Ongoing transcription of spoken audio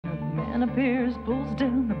man appears, pulls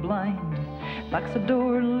down the blind, locks the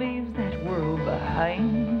door and leaves that world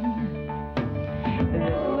behind.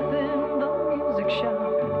 There within the music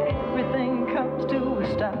shop, everything comes to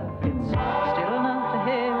a stop. It's still enough to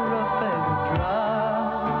hear a feather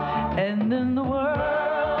drop, and then the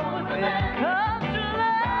world within comes to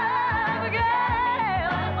life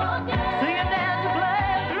again. Sing and dance and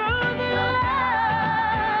play through the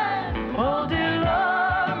night. All day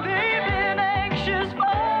long they've been anxious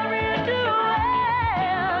for it to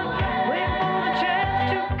end, waiting for the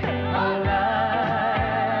chance to come alive.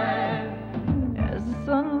 As the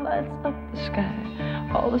sun lights up the sky,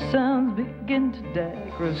 all the sounds begin to die.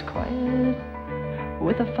 It grows quiet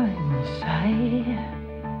with a final sigh.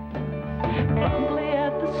 Promptly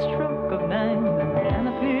at the stroke of 9, the man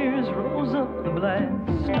appears, rolls up the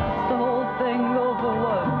blinds, starts the whole thing over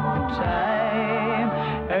one more time,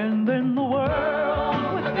 and then the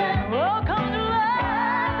world within will come to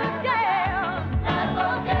life again.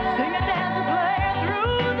 Sing and dance and play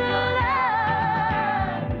through the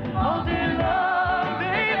night. All day long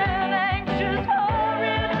they've been anxious for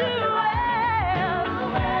it to end,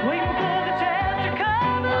 waiting for the chance to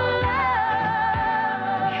come alive,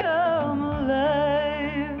 come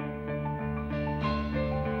alive.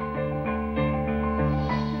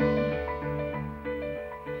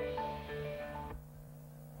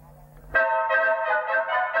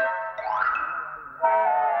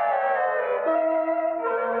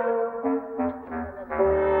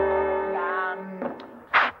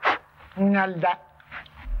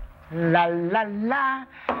 La la la la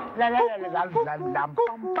la la la la la la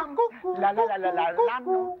bum bum la la la la la la.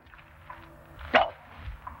 No,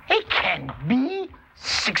 it can't be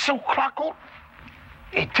 6 o'clock.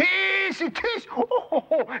 It is.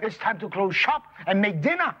 Oh, it's time to close shop and make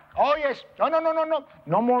dinner. Oh yes.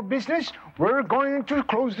 No more business. We're going to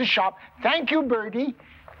close the shop. Thank you, Birdie.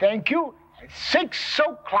 Thank you. 6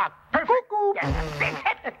 o'clock. Perfect.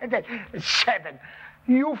 7.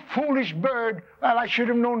 You foolish bird. Well, I should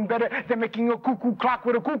have known better than making a cuckoo clock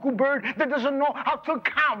with a cuckoo bird that doesn't know how to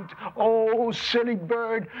count. Oh, silly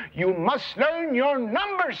bird. You must learn your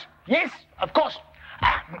numbers. Yes, of course.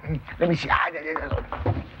 Let me see.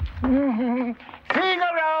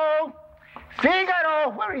 Figaro,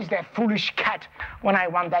 where is that foolish cat? When I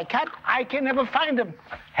want that cat, I can never find him.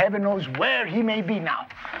 Heaven knows where he may be now.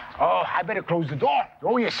 Oh, I better close the door.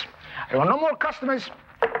 Oh, yes. I want no more customers.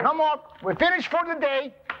 No more. We're finished for the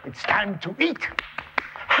day. It's time to eat.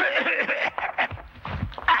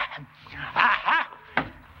 Aha!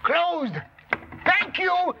 Closed. Thank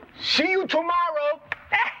you. See you tomorrow.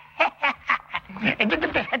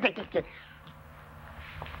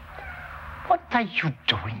 What are you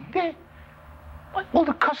doing there? What? All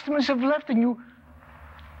the customers have left and you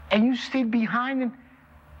stayed behind and...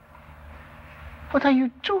 What are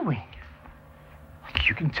you doing?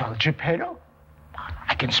 You can tell Geppetto.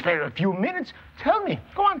 I can spare a few minutes. Tell me.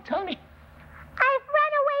 Go on, tell me. I've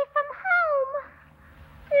run away from home.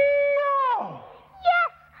 No!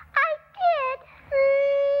 Yes, I did.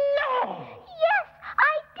 No! Yes,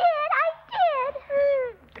 I did.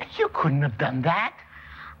 You couldn't have done that.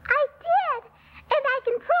 I did, and I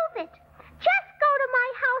can prove it. Just go to my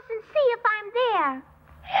house and see if I'm there.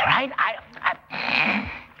 All right,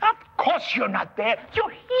 of course you're not there.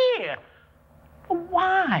 You're here.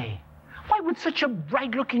 Why? Why would such a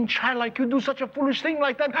bright-looking child like you do such a foolish thing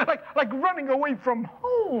like that? Like running away from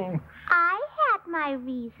home? I had my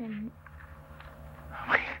reasons.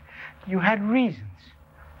 You had reasons?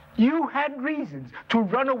 You had reasons to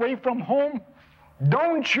run away from home?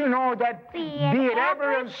 Don't you know that, be it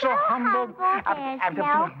ever so humble, there's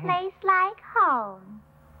no place like home.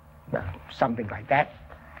 Well, something like that.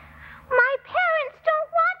 My parents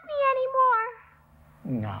don't want me anymore.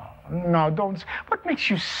 No, don't. What makes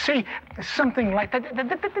you say something like that?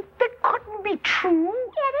 That couldn't be true. It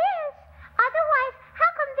is. Otherwise,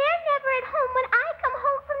 how come they're never at home when I come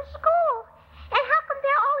home from school? And how come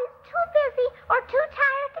they're always too busy or too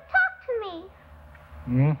tired to talk to me?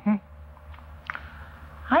 Mm-hmm.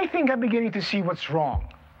 I think I'm beginning to see what's wrong.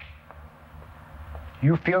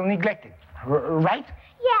 You feel neglected, right?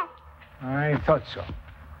 Yes. I thought so.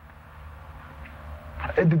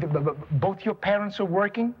 Both your parents are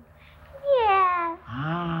working? Yes.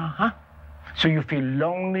 Uh-huh. So you feel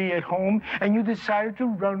lonely at home, and you decided to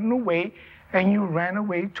run away, and you ran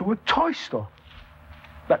away to a toy store.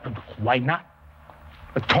 But why not?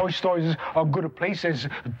 A toy store is as good a place as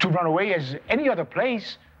to run away as any other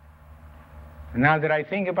place. Now that I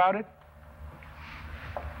think about it,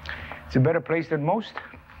 it's a better place than most.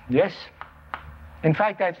 Yes. In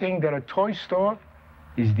fact, I think that a toy store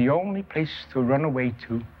is the only place to run away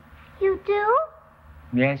to. You do?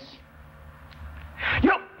 Yes. You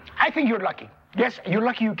know, I think you're lucky. Yes, you're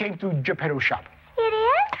lucky you came to Geppetto's shop. It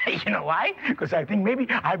is? You know why? Because I think maybe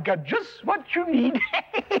I've got just what you need.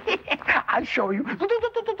 I'll show you.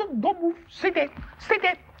 Don't move. Stay there. Stay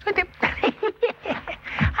there. Stay there.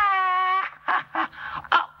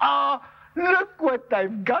 Look what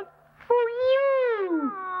I've got for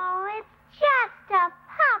you. Oh, it's just a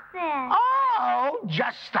puppet. Oh,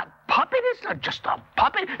 just a puppet? It's not just a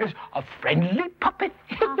puppet. It's a friendly puppet.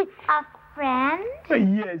 A friend?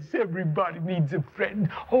 Yes, everybody needs a friend.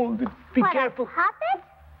 Hold it. Be careful. A puppet?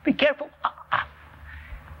 Be careful.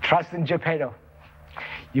 Trust in Geppetto.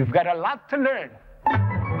 You've got a lot to learn.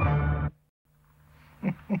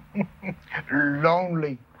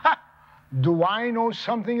 Lonely. Ha! Do I know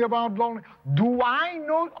something about lonely? Do I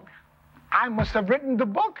know? I must have written the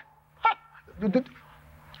book. Ha!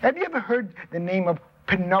 Have you ever heard the name of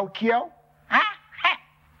Pinocchio? Huh? Ha!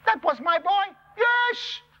 That was my boy.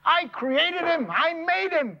 Yes, I created him. I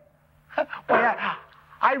made him. Well,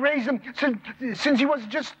 I raised him since he was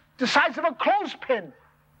just the size of a clothespin.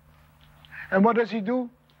 And what does he do?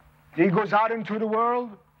 He goes out into the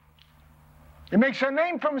world. He makes a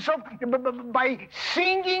name for himself by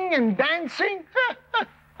singing and dancing.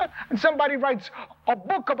 And somebody writes a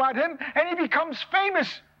book about him, and he becomes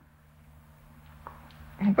famous.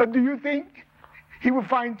 But do you think he would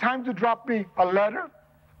find time to drop me a letter?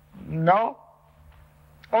 No.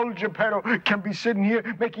 Old Geppetto can be sitting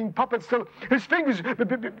here making puppets till his fingers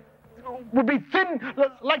will be thin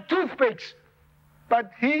like toothpicks.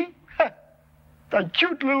 But he, that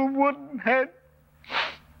cute little wooden head,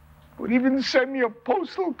 would even send me a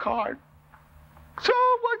postal card. So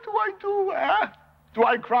what do I do? Do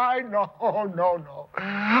I cry? No, no, no.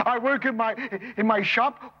 I work in my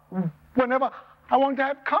shop whenever I want to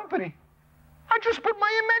have company. I just put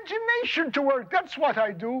my imagination to work. That's what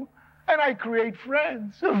I do. And I create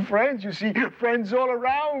friends. Friends, you see, friends all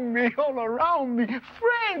around me, all around me.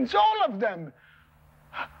 Friends, all of them.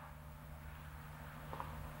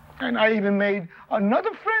 And I even made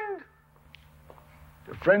another friend.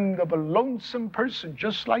 The friend of a lonesome person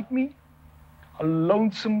just like me. A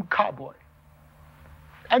lonesome cowboy.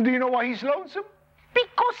 And do you know why he's lonesome?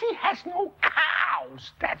 Because he has no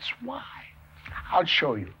cows. That's why. I'll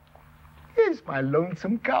show you. Here's my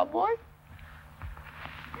lonesome cowboy.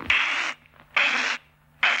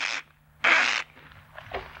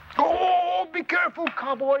 Oh, be careful,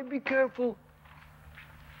 cowboy, be careful.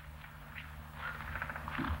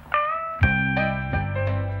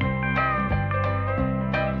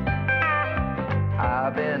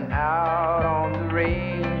 I've been out on the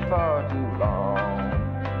range for too long,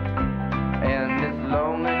 and this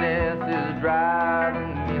loneliness is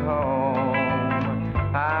driving me home.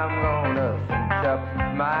 I'm gonna cinch up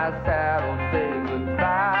my saddle, say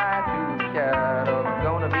goodbye to the cattle.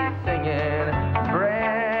 Gonna be singing a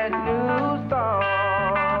brand new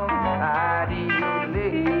song.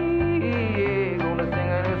 I-dee-oo-lee, gonna sing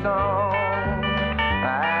a new song.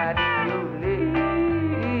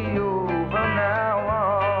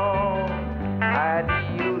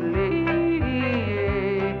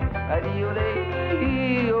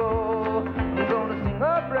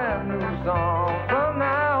 Song from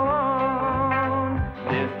now on.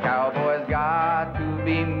 This cowboy's got to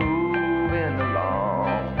be moving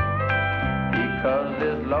along, because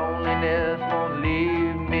this loneliness won't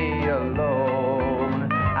leave me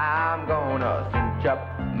alone. I'm gonna cinch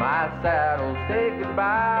up my saddle, say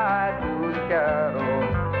goodbye to the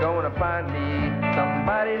cattle. Gonna find me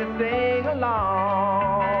somebody to sing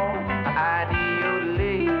along.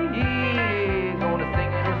 I-dee-oo-lee, gonna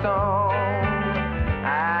sing a new song.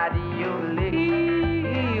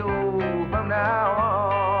 From now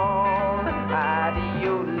on,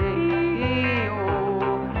 I-dee-oo-lee,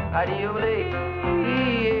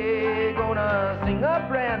 gonna sing a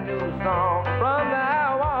brand new song from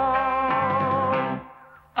now on.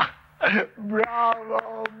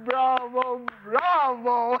 Bravo, bravo,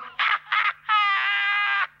 bravo.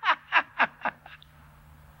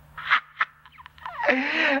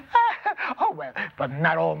 Oh, well, but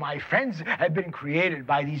not all my friends have been created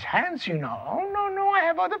by these hands, you know. Oh, no, no, I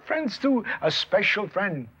have other friends, too. A special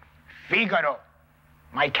friend, Figaro,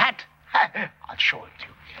 my cat. I'll show him to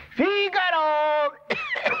you. Figaro!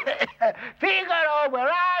 Figaro, where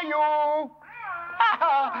are you?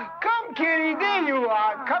 Come, kitty, there you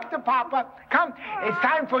are. Come to Papa. Come, it's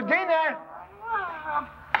time for dinner.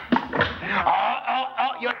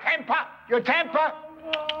 Oh, your temper, your temper.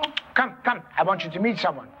 Come, I want you to meet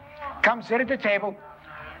someone. Come, sit at the table.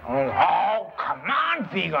 Oh, come on,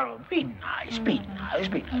 Figaro. Be nice, be nice,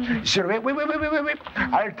 be nice. Sir, wait.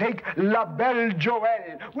 I'll take La Belle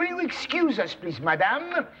Joelle. Will you excuse us, please,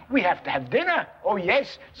 madame? We have to have dinner. Oh,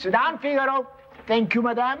 yes. Sit down, Figaro. Thank you,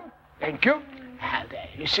 madame. Thank you. There,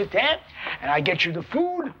 you sit there, and I get you the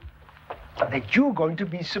food that you're going to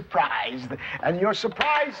be surprised. And your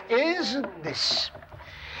surprise is this.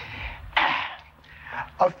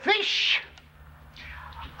 A fish.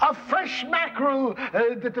 A fresh mackerel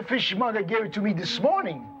that the fish mother gave to me this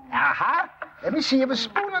morning. Let me see, you have a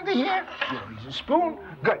spoon under here? Here's a spoon.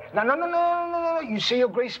 Good. Now, no. You say your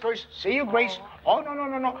grace first. Say your grace. Oh,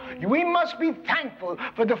 no. We must be thankful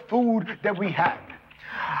for the food that we have.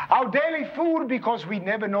 Our daily food, because we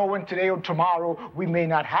never know when today or tomorrow we may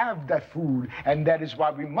not have that food. And that is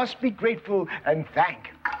why we must be grateful and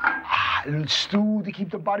thank. A little stew to keep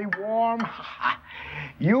the body warm.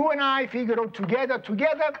 You and I, Figaro, together,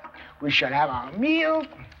 we shall have our meal.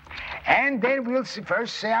 And then we'll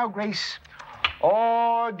first say our grace.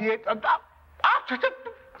 Oh, dear.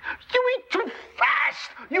 You eat too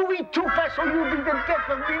fast. You eat too fast, or you'll be the death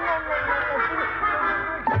of me.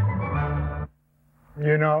 No.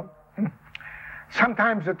 You know,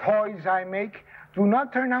 sometimes the toys I make do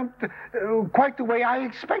not turn out quite the way I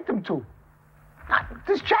expect them to.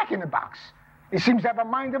 This Jack in the Box, it seems to have a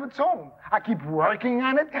mind of its own. I keep working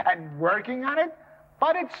on it,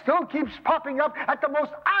 but it still keeps popping up at the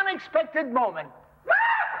most unexpected moment.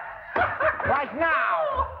 Like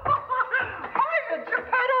now.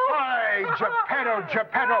 Hi,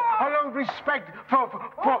 Geppetto. A little respect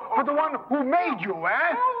for the one who made you,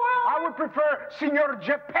 eh? I would prefer Signor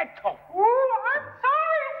Geppetto. Oh, I'm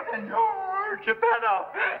sorry, Signor Geppetto.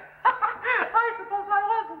 I suppose I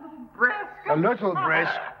was a little brisk. A little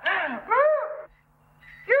brisk?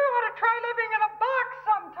 You ought to try living in a box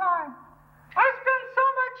sometime. I spend so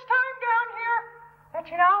much time down here that,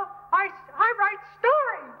 you know, I write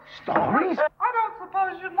stories. Stories? I don't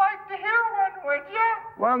suppose you'd like to hear one, would you?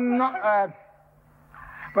 Well, no,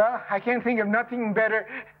 well, I can't think of nothing better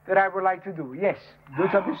that I would like to do. Yes, do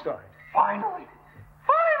tell me a story. Finally,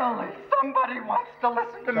 somebody wants to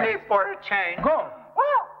listen to me for a change. Go.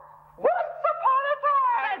 Well, once upon a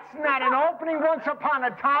time. That's not an opening. Once upon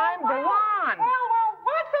a time. Go on. Well,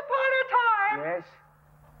 once upon a time. Yes.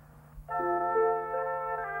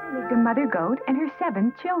 Lived a mother goat and her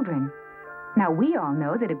 7 children. Now, we all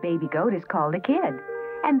know that a baby goat is called a kid.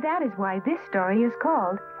 And that is why this story is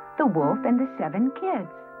called The Wolf and the 7 Kids.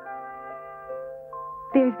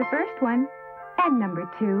 There's the first one, and number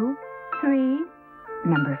 2, 3,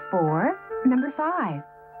 number 4, number 5,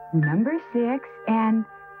 number 6, and...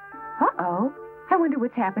 Uh-oh, I wonder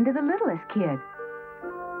what's happened to the littlest kid.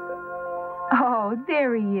 Oh,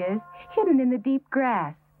 there he is, hidden in the deep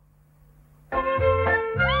grass.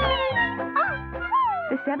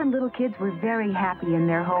 The 7 little kids were very happy in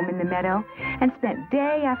their home in the meadow and spent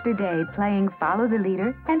day after day playing Follow the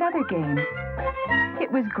Leader and other games.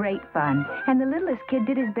 It was great fun, and the littlest kid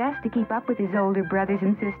did his best to keep up with his older brothers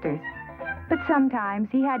and sisters. But sometimes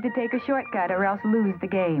he had to take a shortcut or else lose the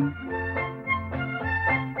game.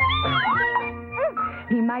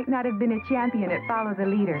 He might not have been a champion at Follow the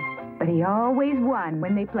Leader, but he always won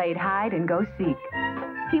when they played hide and go seek.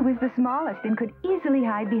 He was the smallest and could easily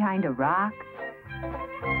hide behind a rock,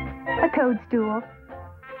 a toadstool,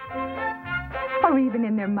 or even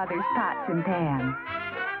in their mother's pots and pans.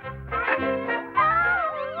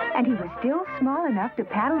 And he was still small enough to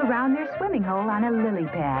paddle around their swimming hole on a lily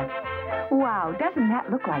pad. Wow, doesn't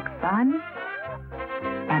that look like fun?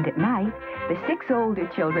 And at night, the 6 older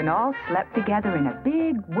children all slept together in a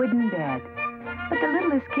big wooden bed. But the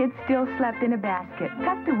littlest kid still slept in a basket,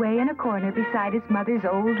 tucked away in a corner beside his mother's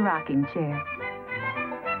old rocking chair.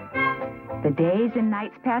 The days and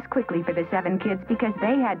nights passed quickly for the 7 kids because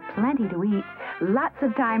they had plenty to eat, lots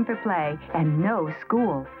of time for play, and no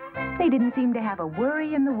school. They didn't seem to have a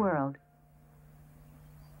worry in the world.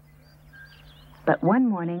 But one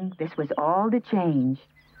morning, this was all to change.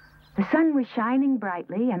 The sun was shining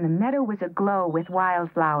brightly, and the meadow was aglow with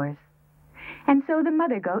wildflowers. And so the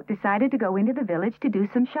mother goat decided to go into the village to do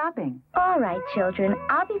some shopping. All right, children,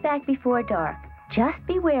 I'll be back before dark. Just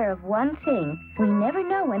beware of one thing. We never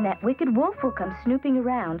know when that wicked wolf will come snooping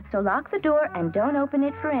around, so lock the door and don't open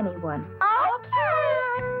it for anyone. Okay.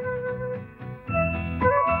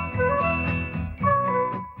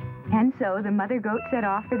 And so the mother goat set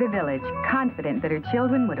off for the village, confident that her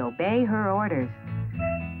children would obey her orders.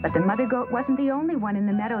 But the mother goat wasn't the only one in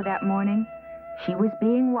the meadow that morning. She was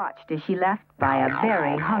being watched as she left by a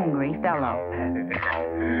very hungry fellow.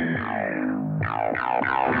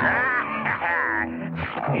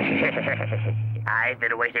 I've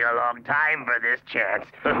been waiting a long time for this chance.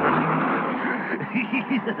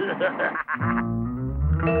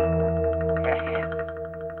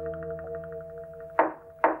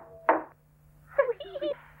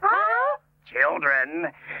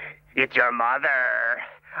 Children, it's your mother.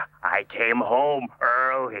 I came home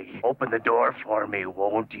early. Open the door for me,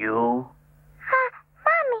 won't you?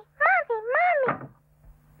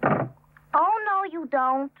 Mommy. Oh, no, you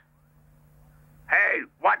don't. Hey,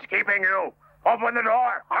 what's keeping you? Open the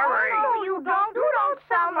door. Hurry. Oh, no, you don't. You don't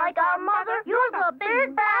sound like our mother. You're the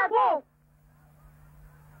big bad wolf.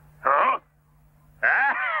 Huh?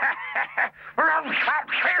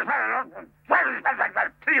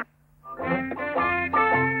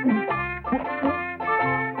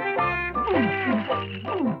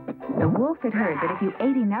 The wolf had heard that if you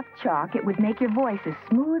ate enough chalk, it would make your voice as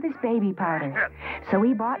smooth as baby powder. So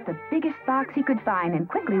he bought the biggest box he could find and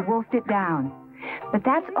quickly wolfed it down. But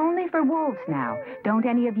that's only for wolves now. Don't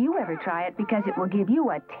any of you ever try it because it will give you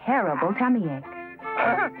a terrible tummy ache.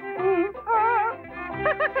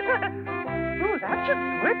 Ooh, that should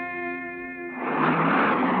do it.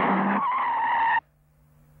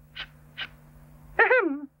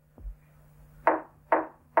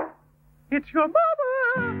 It's your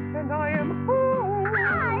mother, and I am home.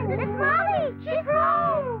 Hi, it's Mommy. She's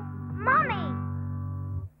home. Mommy.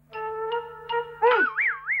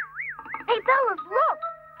 Hey, fellas, look.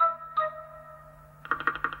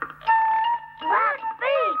 Black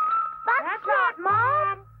feet. That's not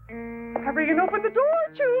Mom. Hurry and open the door,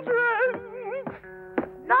 children.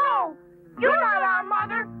 No, you're not our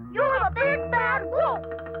mother. You're the big bad wolf.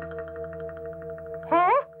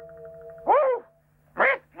 Huh? Oh!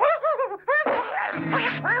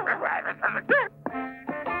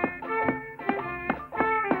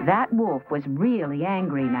 That wolf was really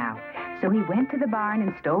angry now, so he went to the barn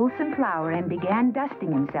and stole some flour and began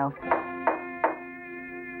dusting himself.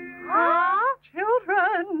 Huh?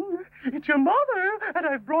 Children, it's your mother, and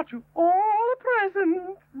I've brought you all a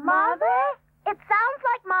present. Mother? It sounds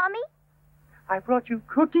like Mommy. I brought you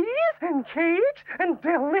cookies and cakes and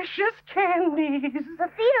delicious candies. The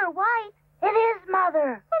feet are white. It is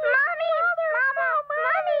Mother. Mommy! Mama!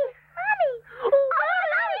 Mommy! Mommy! Oh,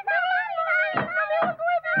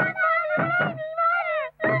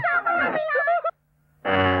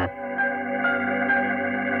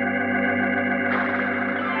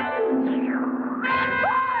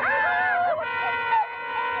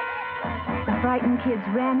 The frightened kids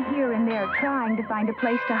ran here and there, trying to find a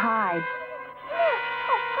place to hide.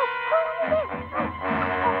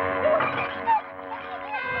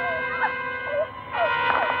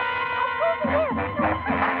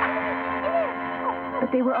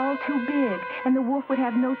 But they were all too big, and the wolf would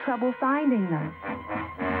have no trouble finding them.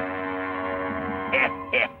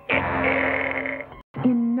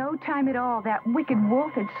 In no time at all, that wicked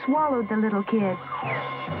wolf had swallowed the little kid.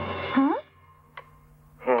 Huh?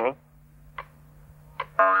 Huh?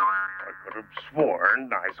 I could have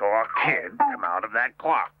sworn I saw a kid come out of that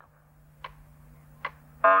clock.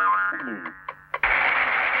 I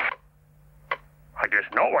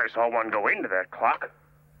just know I saw one go into that clock.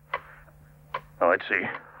 Now, let's see.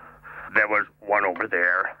 There was one over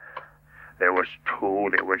there. There was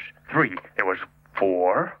 2. There was 3. There was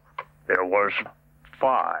 4. There was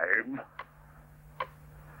 5.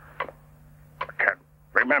 I can't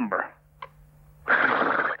remember.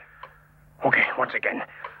 Okay, once again.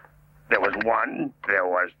 There was 1. There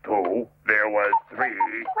was 2. There was 3.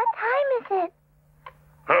 What time is it?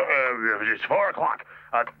 It's 4 o'clock.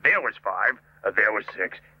 There was 5. There was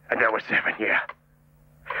 6. And there was 7, yeah.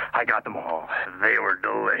 I got them all. They were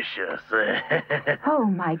delicious. Oh,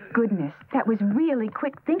 my goodness. That was really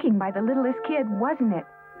quick thinking by the littlest kid, wasn't it?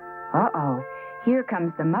 Uh-oh. Here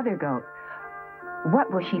comes the mother goat. What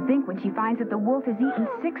will she think when she finds that the wolf has eaten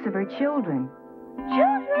 6 of her children?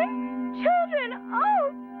 Children? Children!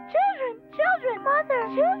 Oh! Children! Mother!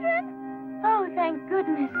 Children? Oh, thank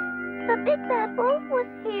goodness. The big bad wolf was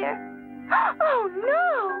here. Oh,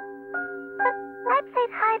 no! I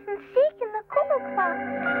played hide and seek in the cuckoo clock.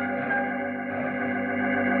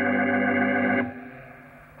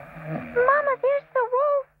 Mama, there's the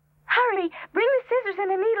wolf. Hurry! Bring the scissors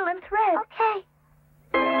and a needle and thread. Okay.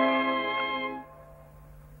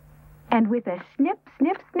 And with a snip,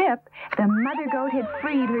 snip, snip, the mother goat had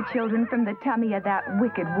freed her children from the tummy of that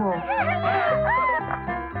wicked wolf.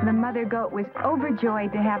 The mother goat was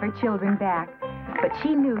overjoyed to have her children back, but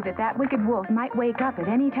she knew that that wicked wolf might wake up at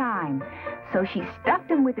any time. So she stuffed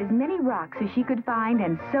him with as many rocks as she could find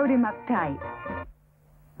and sewed him up tight.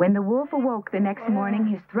 When the wolf awoke the next morning,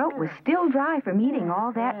 his throat was still dry from eating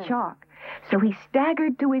all that chalk. So he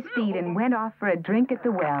staggered to his feet and went off for a drink at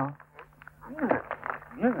the well.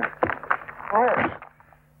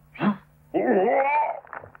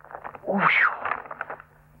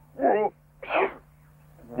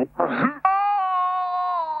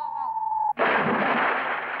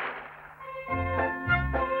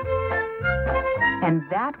 And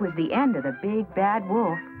that was the end of the big bad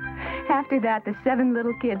wolf. After that, the 7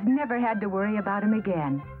 little kids never had to worry about him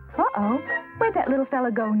again. Uh-oh, where'd that little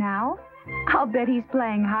fella go now? I'll bet he's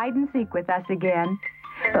playing hide and seek with us again.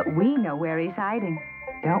 But we know where he's hiding,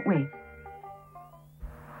 don't we?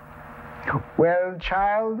 Well,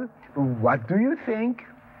 child, what do you think?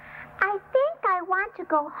 I think I want to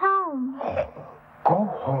go home. Go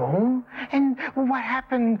home? And what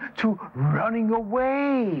happened to running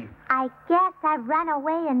away? I guess I've run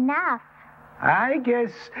away enough. I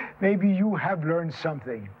guess maybe you have learned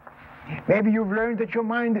something. Maybe you've learned that your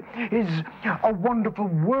mind is a wonderful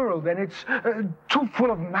world and it's too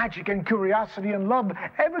full of magic and curiosity and love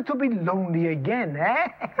ever to be lonely again, eh?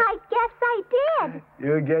 I guess I did.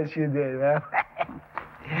 You guess you did, huh?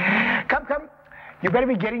 Come. You better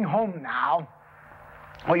be getting home now,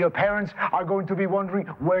 or your parents are going to be wondering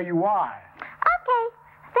where you are. Okay.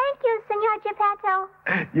 Thank you, Senor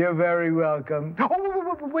Geppetto. You're very welcome.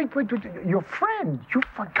 Oh, wait. Your friend. You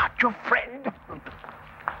forgot your friend.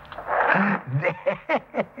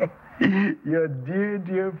 Your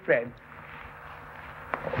dear friend.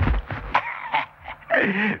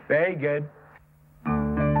 Very good.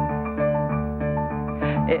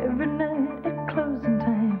 Every night at closing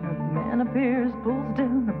time, a man appears, pulls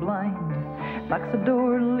down the blind, locks the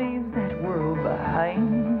door, and leaves that world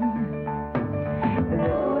behind.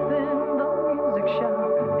 There within the music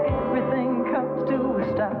shop, everything comes to a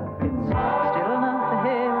stop. It's still enough to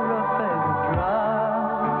hear a feather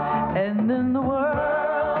drop, and then the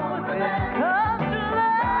world within comes to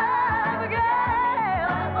life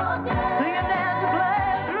again, singing, dance,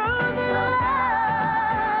 playing through the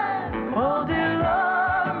night. All day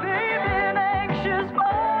long, we've been anxious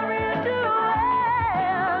for it to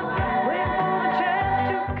end, waiting for the chance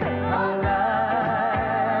to come alive.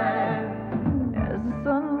 As the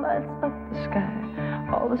sun lights up the sky,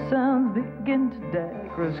 all the sounds begin to die,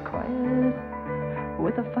 grows quiet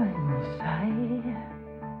with a final sigh.